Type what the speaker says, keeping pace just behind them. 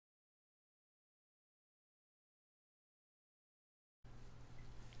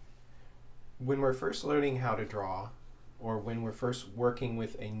When we're first learning how to draw, or when we're first working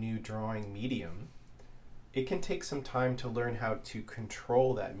with a new drawing medium, it can take some time to learn how to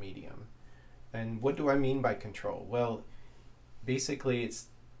control that medium. And what do I mean by control? Well, basically it's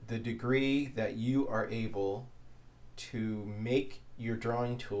the degree that you are able to make your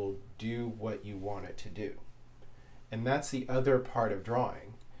drawing tool do what you want it to do. And that's the other part of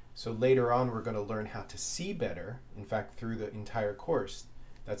drawing. So later on we're going to learn how to see better. In fact, through the entire course,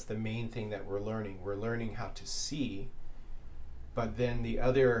 that's the main thing that we're learning. We're learning how to see, but then the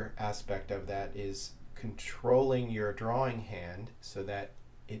other aspect of that is controlling your drawing hand so that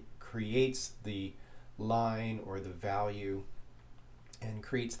it creates the line or the value and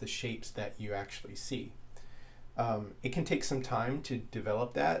creates the shapes that you actually see. It can take some time to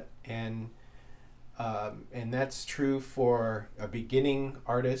develop that, and that's true for a beginning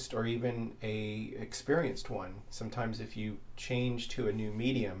artist or even a experienced one. Sometimes if you change to a new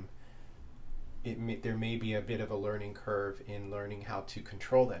medium, there may be a bit of a learning curve in learning how to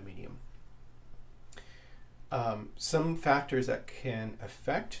control that medium. Some factors that can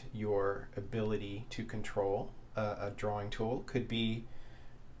affect your ability to control a drawing tool could be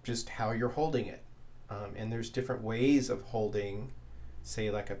just how you're holding it. And there's different ways of holding, say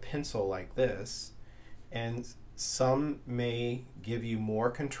like a pencil like this, and some may give you more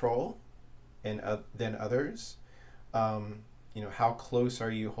control than others. You know, how close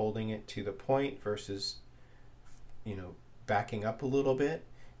are you holding it to the point versus, you know, backing up a little bit.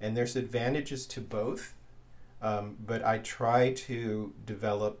 And there's advantages to both, but I try to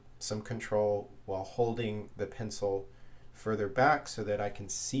develop some control while holding the pencil further back so that I can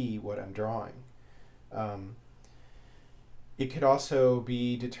see what I'm drawing. It could also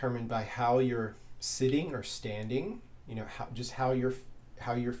be determined by how you're sitting or standing, you know, how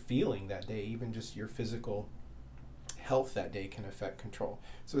you're feeling that day. Even just your physical health that day can affect control.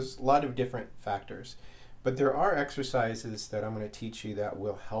 So there's a lot of different factors, but there are exercises that I'm going to teach you that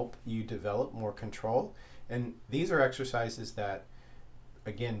will help you develop more control. And these are exercises that,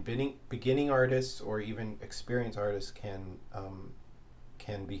 again, beginning artists or even experienced artists can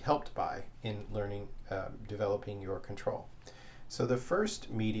be helped by in learning, developing your control. So the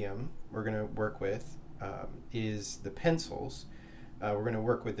first medium we're going to work with is the pencils. We're going to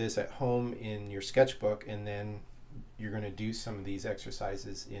work with this at home in your sketchbook, and then you're going to do some of these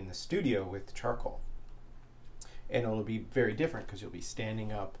exercises in the studio with charcoal. And it'll be very different because you'll be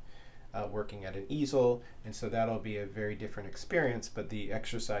standing up, working at an easel, and so that'll be a very different experience, but the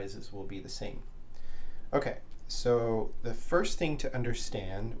exercises will be the same. Okay, so the first thing to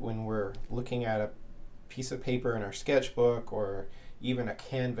understand when we're looking at a piece of paper in our sketchbook or even a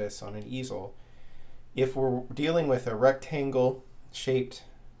canvas on an easel, if we're dealing with a rectangle shaped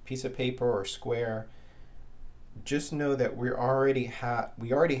piece of paper or square, just know that we already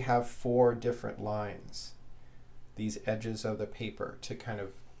have 4 different lines, these edges of the paper, to kind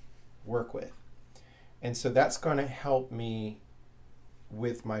of work with. And so that's going to help me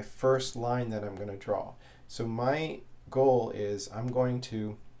with my first line that I'm going to draw. So my goal is I'm going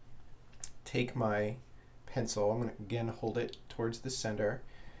to take my pencil, I'm going to again hold it towards the center,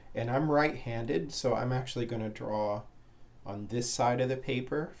 and I'm right-handed, so I'm actually going to draw on this side of the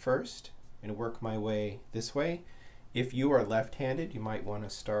paper first and work my way this way. If you are left-handed, you might want to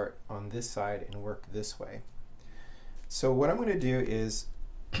start on this side and work this way. So what I'm going to do is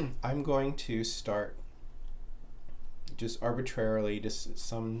I'm going to start just arbitrarily, just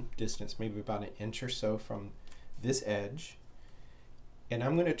some distance, maybe about 1 inch or so from this edge, and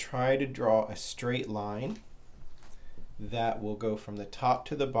I'm going to try to draw a straight line that will go from the top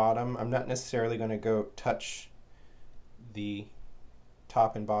to the bottom. I'm not necessarily going to go touch the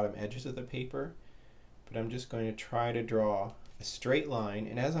top and bottom edges of the paper, but I'm just going to try to draw a straight line,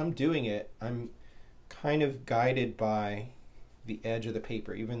 and as I'm doing it, I'm kind of guided by the edge of the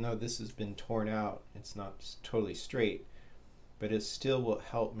paper. Even though this has been torn out, it's not totally straight, but it still will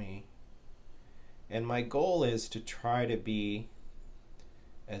help me. And my goal is to try to be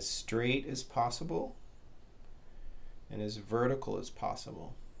as straight as possible and as vertical as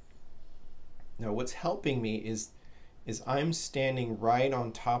possible. Now what's helping me is I'm standing right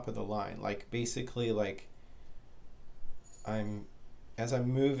on top of the line, like basically like as I'm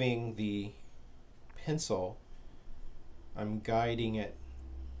moving the pencil, I'm guiding it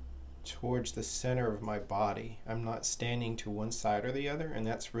towards the center of my body. I'm not standing to one side or the other, and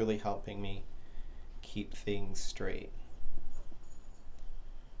that's really helping me keep things straight.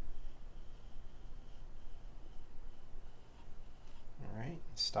 All right,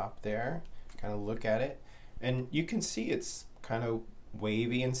 stop there, kind of look at it, and you can see it's kind of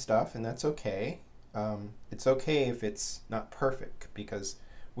wavy and stuff, and that's okay. It's okay if it's not perfect, because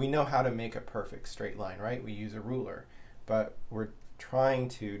we know how to make a perfect straight line, right? We use a ruler, but we're trying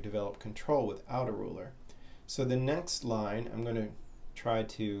to develop control without a ruler. So the next line, I'm going to try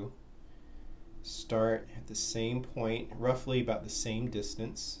to start at the same point, roughly about the same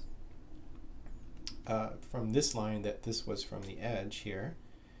distance from this line that this was from the edge here.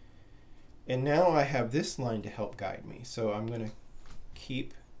 And now I have this line to help guide me. So I'm going to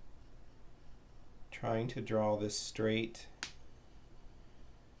keep trying to draw this straight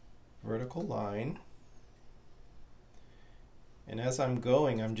vertical line. And as I'm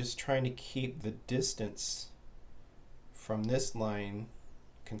going, I'm just trying to keep the distance from this line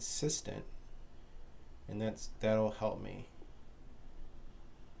consistent, and that'll help me.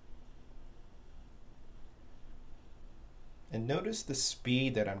 And notice the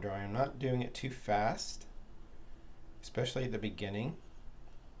speed that I'm drawing. I'm not doing it too fast, especially at the beginning.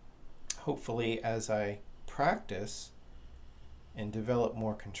 Hopefully, as I practice and develop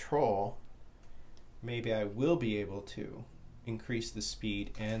more control, maybe I will be able to increase the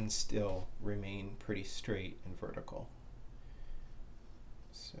speed and still remain pretty straight and vertical.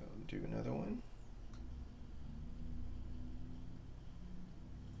 So do another one.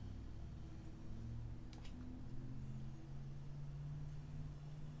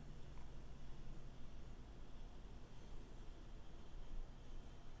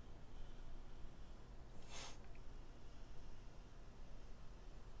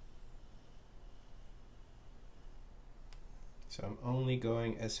 So I'm only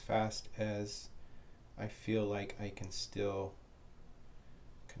going as fast as I feel like I can still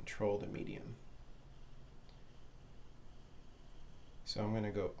control the medium. So I'm going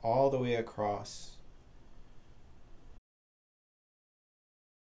to go all the way across.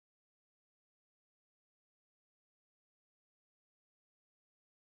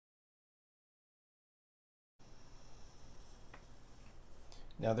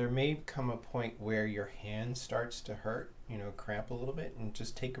 Now there may come a point where your hand starts to hurt, cramp a little bit, and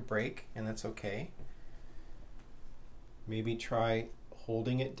just take a break, and that's okay. Maybe try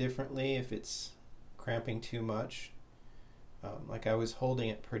holding it differently if it's cramping too much. Like I was holding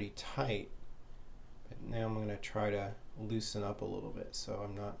it pretty tight, but now I'm going to try to loosen up a little bit so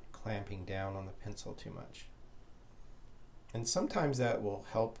I'm not clamping down on the pencil too much. And sometimes that will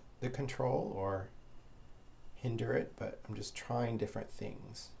help the control or hinder it, but I'm just trying different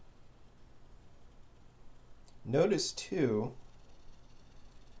things. Notice too,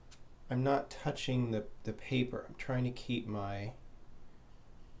 I'm not touching the paper. I'm trying to keep my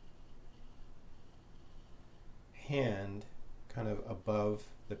hand kind of above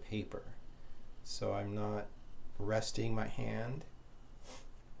the paper. So I'm not resting my hand,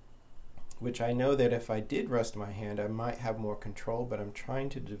 which I know that if I did rest my hand, I might have more control, but I'm trying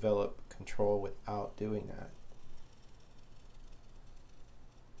to develop control without doing that.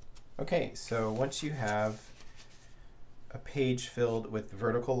 Okay, so once you have a page filled with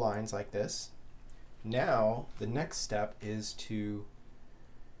vertical lines like this, now the next step is to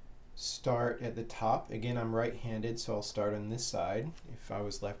start at the top. Again, I'm right-handed, so I'll start on this side. If I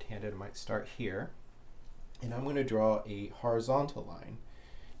was left-handed, I might start here. And I'm going to draw a horizontal line.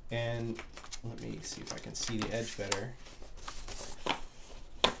 And let me see if I can see the edge better.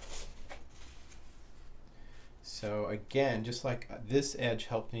 So again, just like this edge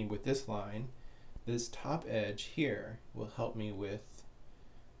helped me with this line, this top edge here will help me with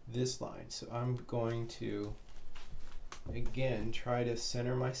this line. So I'm going to, again, try to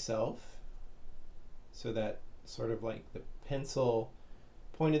center myself so that sort of like the pencil,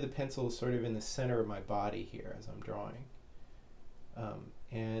 point of the pencil is sort of in the center of my body here as I'm drawing.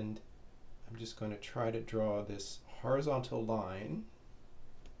 And I'm just going to try to draw this horizontal line.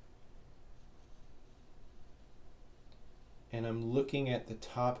 And I'm looking at the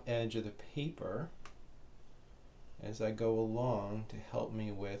top edge of the paper as I go along to help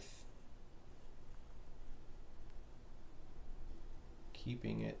me with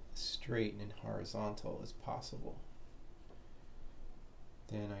keeping it straight and horizontal as possible.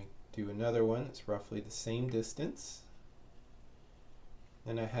 Then I do another one that's roughly the same distance.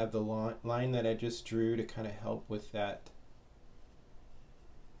 Then I have the line that I just drew to kind of help with that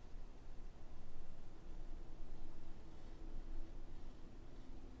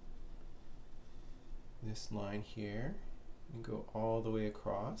this line here and go all the way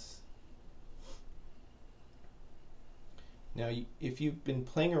across. Now if you've been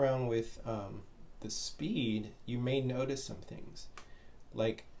playing around with the speed, you may notice some things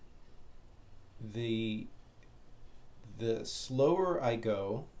like the slower I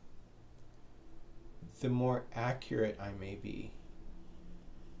go, the more accurate I may be.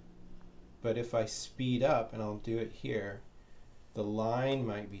 But if I speed up, and I'll do it here, the line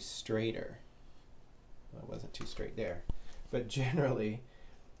might be straighter. Well, it wasn't too straight there. But generally,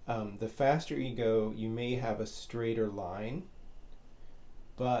 the faster you go, you may have a straighter line,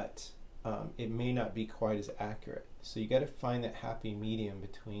 but it may not be quite as accurate. So you got to find that happy medium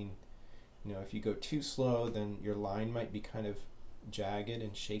between, you know, if you go too slow, then your line might be kind of jagged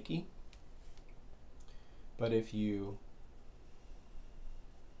and shaky. But if you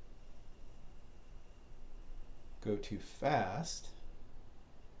go too fast,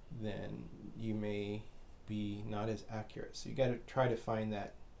 then you may be not as accurate. So you got to try to find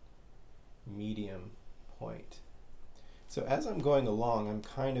that medium point. So as I'm going along, I'm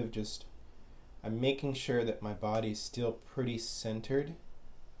kind of just, I'm making sure that my body's still pretty centered.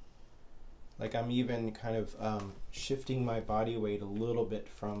 Like I'm even kind of shifting my body weight a little bit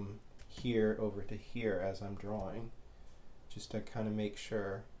from here over to here as I'm drawing, just to kind of make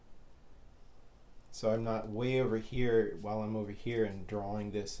sure. So I'm not way over here while I'm over here and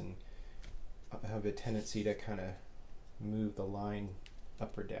drawing this, and I have a tendency to kind of move the line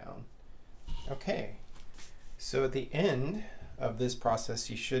up or down. Okay, so at the end of this process,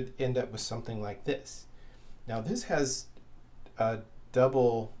 you should end up with something like this. Now this has a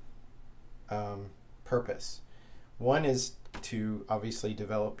double purpose. One is to obviously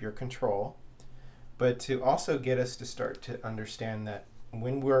develop your control, but to also get us to start to understand that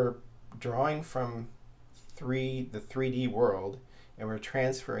when we're drawing from the 3D world and we're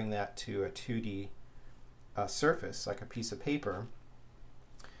transferring that to a 2D surface, like a piece of paper,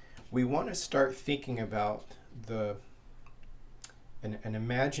 we want to start thinking about an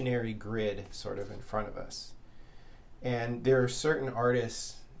imaginary grid sort of in front of us. And there are certain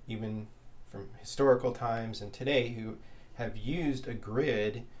artists, even from historical times and today, who have used a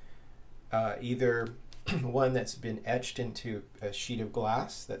grid, either one that's been etched into a sheet of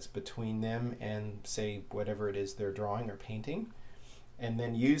glass that's between them and, say, whatever it is they're drawing or painting, and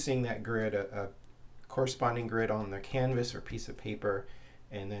then using that grid, a corresponding grid on the canvas or piece of paper,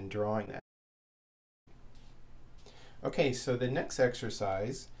 and then drawing that. Okay, so the next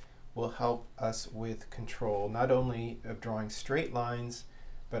exercise will help us with control, not only of drawing straight lines,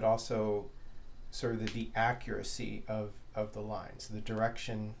 but also sort of the accuracy of the lines, the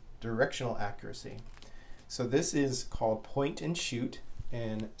directional accuracy. So this is called point and shoot,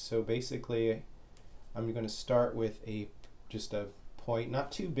 and so basically I'm going to start with just a point,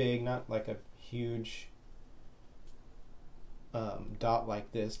 not too big, not like a huge dot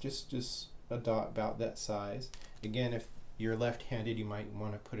like this, just a dot about that size. Again, if you're left-handed, you might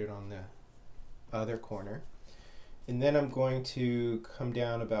want to put it on the other corner. And then I'm going to come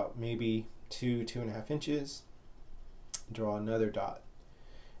down about maybe 2.5 inches, draw another dot.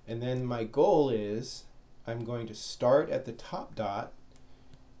 And then my goal is, I'm going to start at the top dot,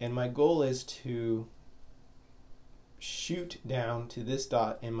 and my goal is to shoot down to this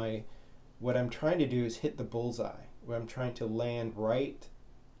dot, and what I'm trying to do is hit the bullseye, where I'm trying to land right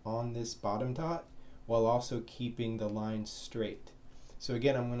on this bottom dot while also keeping the line straight. So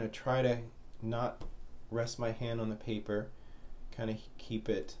again, I'm going to try to not rest my hand on the paper, kind of keep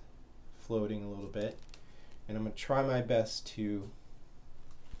it floating a little bit, and I'm going to try my best to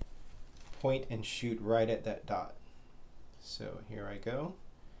point and shoot right at that dot. So here I go.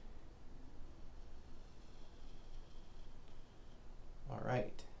 All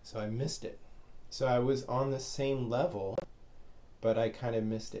right, so I missed it. So I was on the same level, but I kind of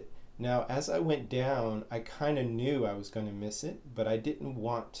missed it. Now, as I went down, I kind of knew I was going to miss it, but I didn't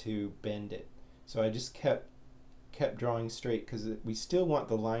want to bend it. So I just kept drawing straight, because we still want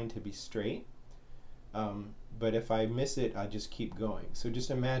the line to be straight. But if I miss it, I just keep going. So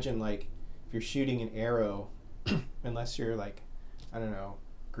just imagine, like, if you're shooting an arrow, unless you're like, I don't know,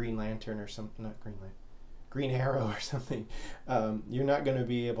 Green Lantern or something, not Green Lantern, Green Arrow or something, you're not going to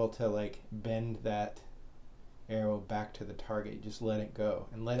be able to like bend that arrow back to the target. You just let it go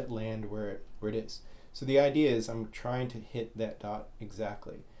and let it land where it is. So the idea is I'm trying to hit that dot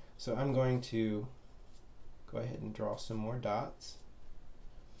exactly. So I'm going to go ahead and draw some more dots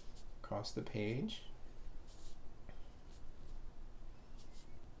across the page.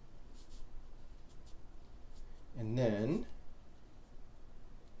 And then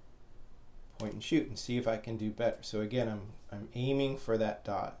point and shoot and see if I can do better. So again, I'm aiming for that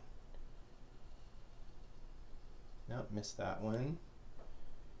dot. Nope, missed that one.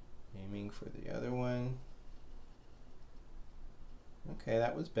 Aiming for the other one. Okay,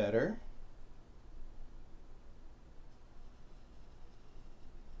 that was better.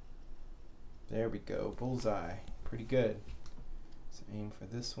 There we go, bullseye. Pretty good. So aim for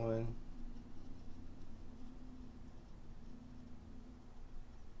this one.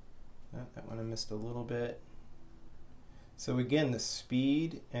 Oh, that one I missed a little bit. So again, the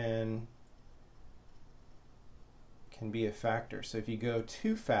speed and can be a factor. So if you go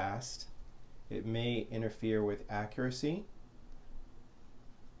too fast, it may interfere with accuracy.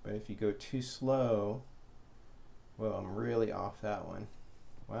 But if you go too slow, well, I'm really off that one.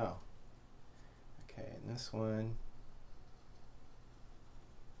 Wow. Okay, and this one.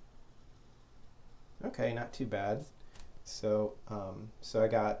 Okay, not too bad. So, so I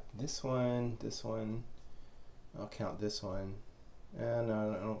got this one. I'll count this one.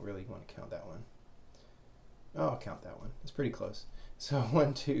 No, I don't really want to count that one. Oh, I'll count that one. It's pretty close. So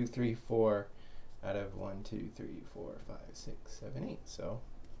 1, 2, 3, 4 out of 1, 2, 3, 4, 5, 6, 7, 8. So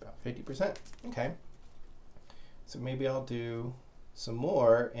about 50%. Okay. So maybe I'll do some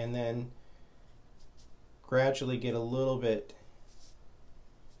more and then gradually get a little bit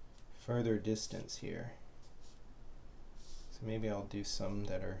further distance here. So maybe I'll do some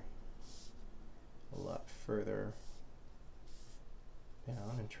that are a lot further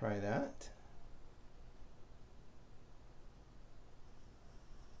down and try that.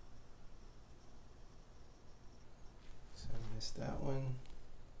 So I missed that one.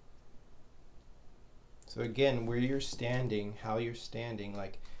 So again, where you're standing, how you're standing,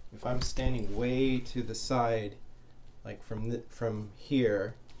 like if I'm standing way to the side, like from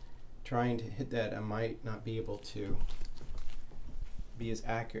here, trying to hit that, I might not be able to be as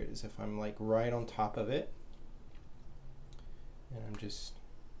accurate as if I'm like right on top of it. And I'm just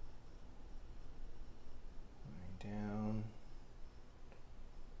going down,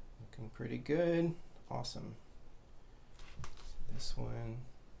 looking pretty good. Awesome. So this one.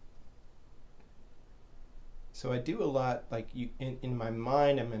 So I do a lot, like in my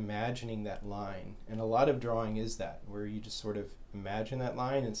mind, I'm imagining that line, and a lot of drawing is that, where you just sort of imagine that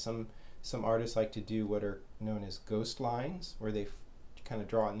line, and some artists like to do what are known as ghost lines, where they kind of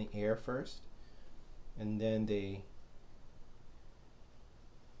draw it in the air first, and then they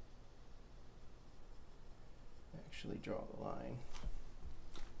actually draw the line.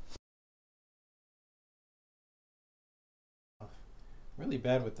 Really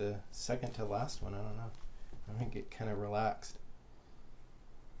bad with the second to last one, I don't know. I'm gonna get kind of relaxed.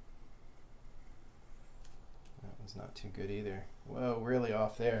 That was not too good either. Whoa, really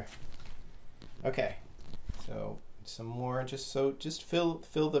off there. Okay, so some more, just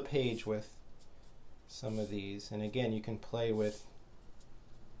fill the page with some of these, and again, you can play with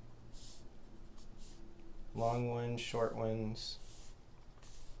long ones, short ones,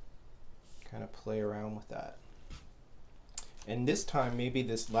 kind of play around with that. And this time, maybe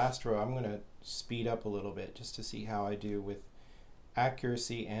this last row, I'm going to speed up a little bit just to see how I do with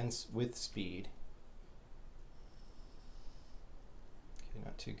accuracy and with speed. Okay,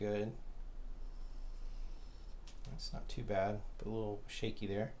 not too good. That's not too bad, but a little shaky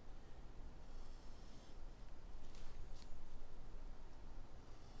there.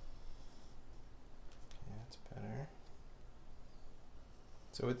 Okay, that's better.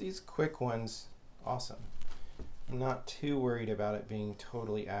 So with these quick ones, awesome. I'm not too worried about it being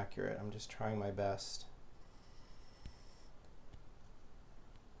totally accurate. I'm just trying my best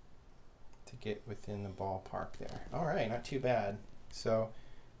to get within the ballpark there. All right, not too bad. So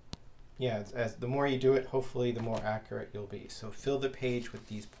yeah, as the more you do it, hopefully the more accurate you'll be. So fill the page with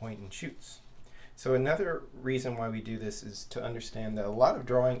these point and shoots. So another reason why we do this is to understand that a lot of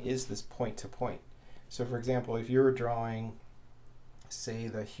drawing is this point to point. So for example, if you were drawing, say,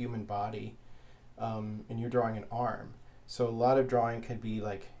 the human body, and you're drawing an arm. So a lot of drawing could be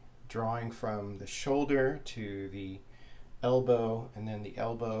like drawing from the shoulder to the elbow, and then the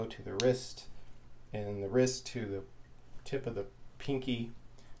elbow to the wrist, and the wrist to the tip of the pinky.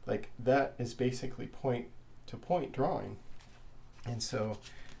 Like that is basically point to point drawing. And so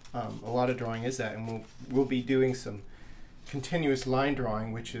a lot of drawing is that, and we'll be doing some continuous line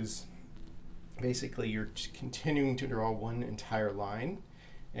drawing, which is basically you're just continuing to draw one entire line,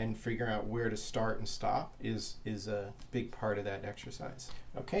 and figuring out where to start and stop is a big part of that exercise.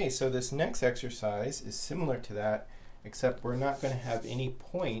 Okay, so this next exercise is similar to that, except we're not going to have any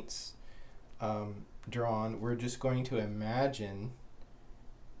points drawn. We're just going to imagine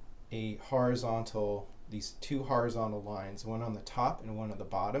a horizontal, these two horizontal lines, one on the top and one on the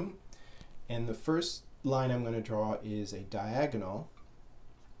bottom. And the first line I'm going to draw is a diagonal,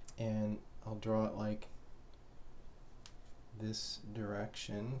 and I'll draw it like this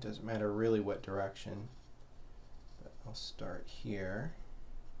direction. Doesn't matter really what direction, but I'll start here,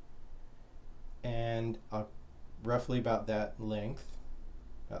 and I'll roughly about that length,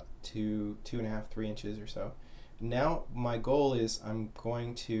 about 2.5, 3 inches or so. Now my goal is I'm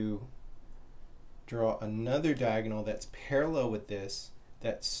going to draw another diagonal that's parallel with this,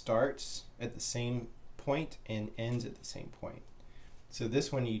 that starts at the same point and ends at the same point. So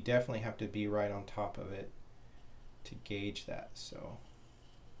this one you definitely have to be right on top of it to gauge that. So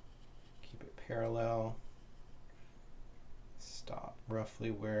keep it parallel, stop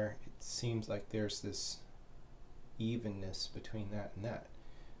roughly where it seems like there's this evenness between that and that.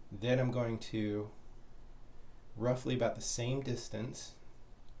 Then I'm going to roughly about the same distance.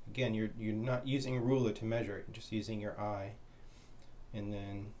 Again, you're not using a ruler to measure it, you're just using your eye. And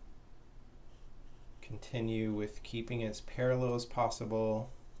then continue with keeping it as parallel as possible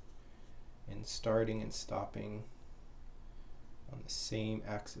and starting and stopping on the same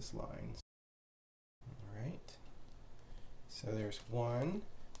axis lines. All right, so there's one.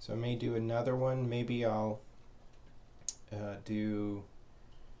 So I may do another one. Maybe I'll do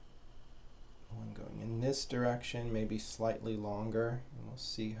one going in this direction, maybe slightly longer, and we'll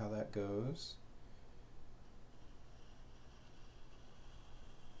see how that goes.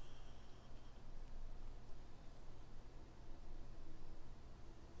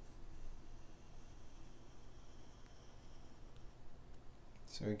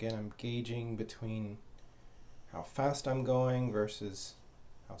 So again, I'm gauging between how fast I'm going versus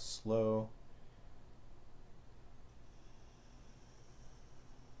how slow.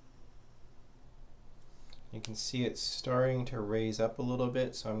 You can see it's starting to raise up a little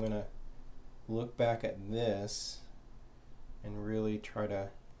bit, so I'm going to look back at this and really try to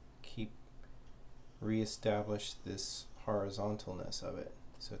reestablish this horizontalness of it.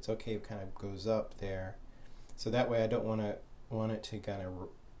 So it's okay, it kind of goes up there. So that way I don't want it to kind of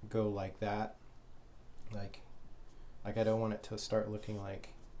go like that. Like I don't want it to start looking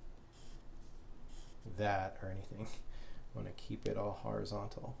like that or anything. I want to keep it all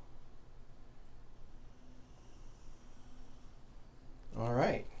horizontal. All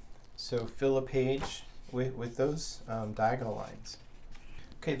right, so fill a page with those diagonal lines.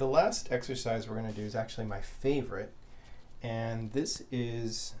 Okay, the last exercise we're going to do is actually my favorite, and this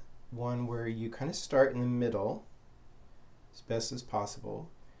is one where you kind of start in the middle as best as possible,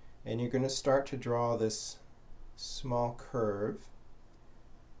 and you're going to start to draw this small curve,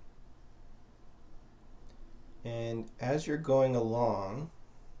 and as you're going along,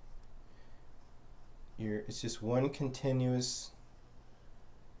 it's just one continuous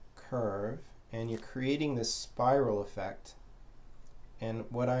curve, and you're creating this spiral effect. And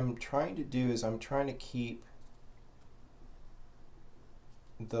what I'm trying to do is I'm trying to keep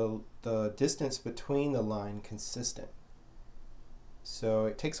the distance between the line consistent. So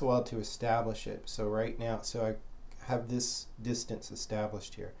it takes a while to establish it. So right now, so I have this distance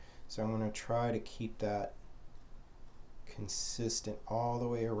established here. So I'm going to try to keep that consistent all the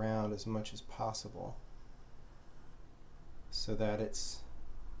way around as much as possible, so that it's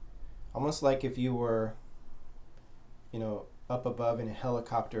almost like if you were, you know, up above in a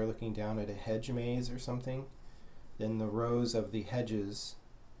helicopter looking down at a hedge maze or something, then the rows of the hedges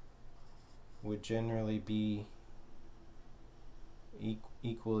would generally be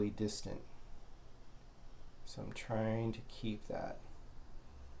equally distant. So I'm trying to keep that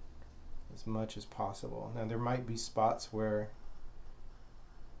as much as possible. Now there might be spots where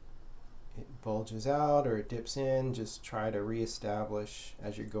it bulges out or it dips in. Just try to reestablish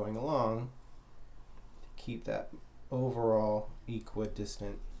as you're going along to keep that overall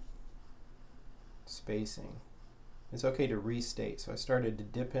equidistant spacing. It's okay to restate. So I started to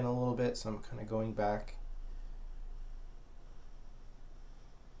dip in a little bit, so I'm kind of going back.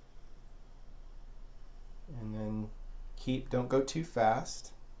 And then don't go too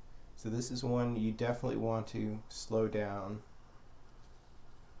fast. So this is one you definitely want to slow down.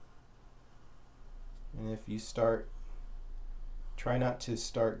 And if you try not to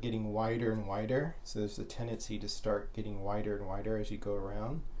start getting wider and wider. So there's a tendency to start getting wider and wider as you go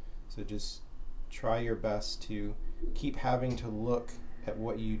around. So just try your best to keep having to look at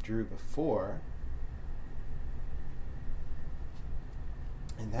what you drew before.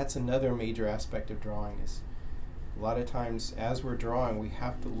 And that's another major aspect of drawing, is a lot of times as we're drawing we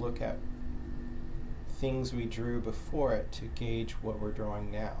have to look at things we drew before it to gauge what we're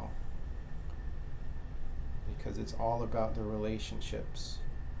drawing now, because it's all about the relationships,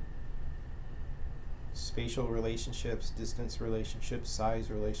 spatial relationships, distance relationships,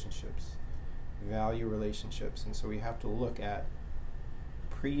 size relationships, value relationships. And so we have to look at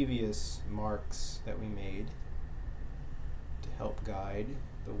previous marks that we made to help guide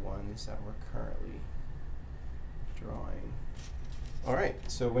the ones that we're currently drawing. All right,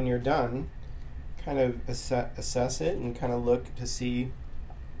 so when you're done, kind of assess it and kind of look to see,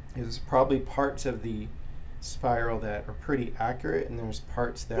 there's probably parts of the spiral that are pretty accurate and there's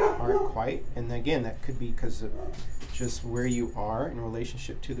parts that aren't quite. And again, that could be because of just where you are in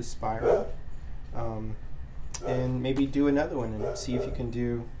relationship to the spiral. and maybe do another one and see if you can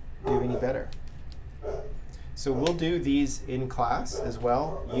do any better. So we'll do these in class as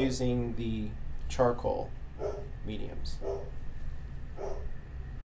well using the charcoal mediums.